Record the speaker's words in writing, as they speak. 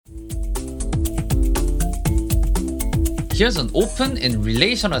Here's an open and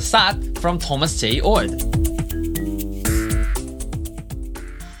relational thought from Thomas J. Oord.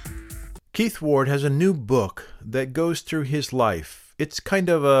 Keith Ward has a new book that goes through his life. It's kind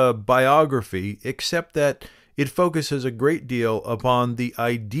of a biography, except that it focuses a great deal upon the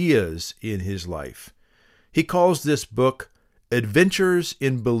ideas in his life. He calls this book Adventures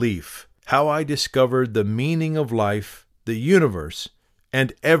in Belief: How I Discovered the Meaning of Life, the Universe,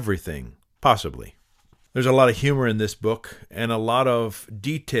 and Everything, possibly. There's a lot of humor in this book and a lot of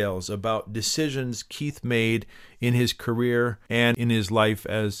details about decisions Keith made in his career and in his life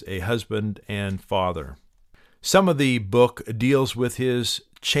as a husband and father. Some of the book deals with his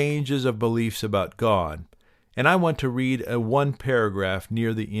changes of beliefs about God, and I want to read one paragraph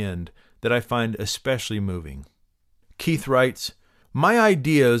near the end that I find especially moving. Keith writes, "My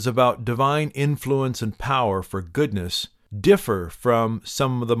ideas about divine influence and power for goodness differ from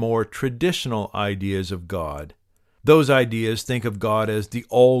some of the more traditional ideas of God. Those ideas think of God as the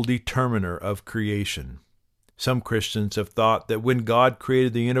all-determiner of creation. Some Christians have thought that when God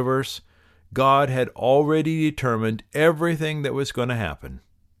created the universe, God had already determined everything that was going to happen.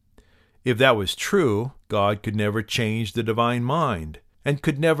 If that was true, God could never change the divine mind and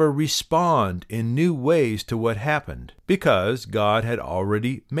could never respond in new ways to what happened, because God had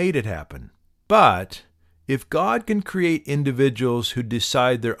already made it happen. But if God can create individuals who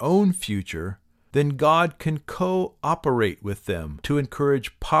decide their own future, then God can cooperate with them to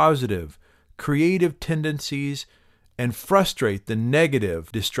encourage positive, creative tendencies and frustrate the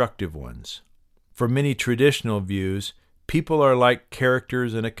negative, destructive ones. For many traditional views, people are like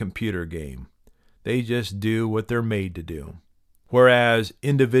characters in a computer game. They just do what they're made to do. Whereas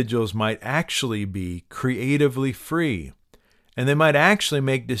individuals might actually be creatively free, and they might actually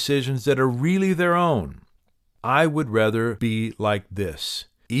make decisions that are really their own. I would rather be like this,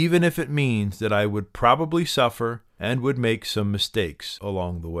 even if it means that I would probably suffer and would make some mistakes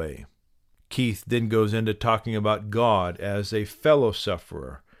along the way." Keith then goes into talking about God as a fellow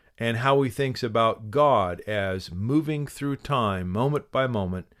sufferer and how he thinks about God as moving through time, moment by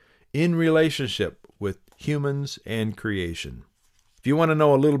moment, in relationship with humans and creation. If you want to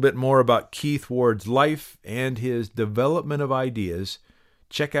know a little bit more about Keith Ward's life and his development of ideas,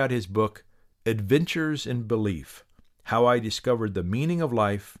 check out his book, Adventures in Belief: How I Discovered the Meaning of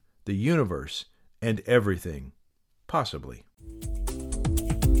Life, the Universe, and Everything, possibly.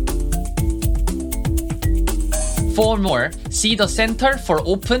 For more, see the Center for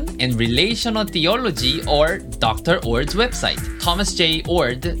Open and Relational Theology or Dr. Oord's website,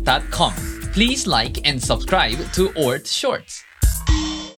 thomasjoord.com. Please like and subscribe to Oord Shorts.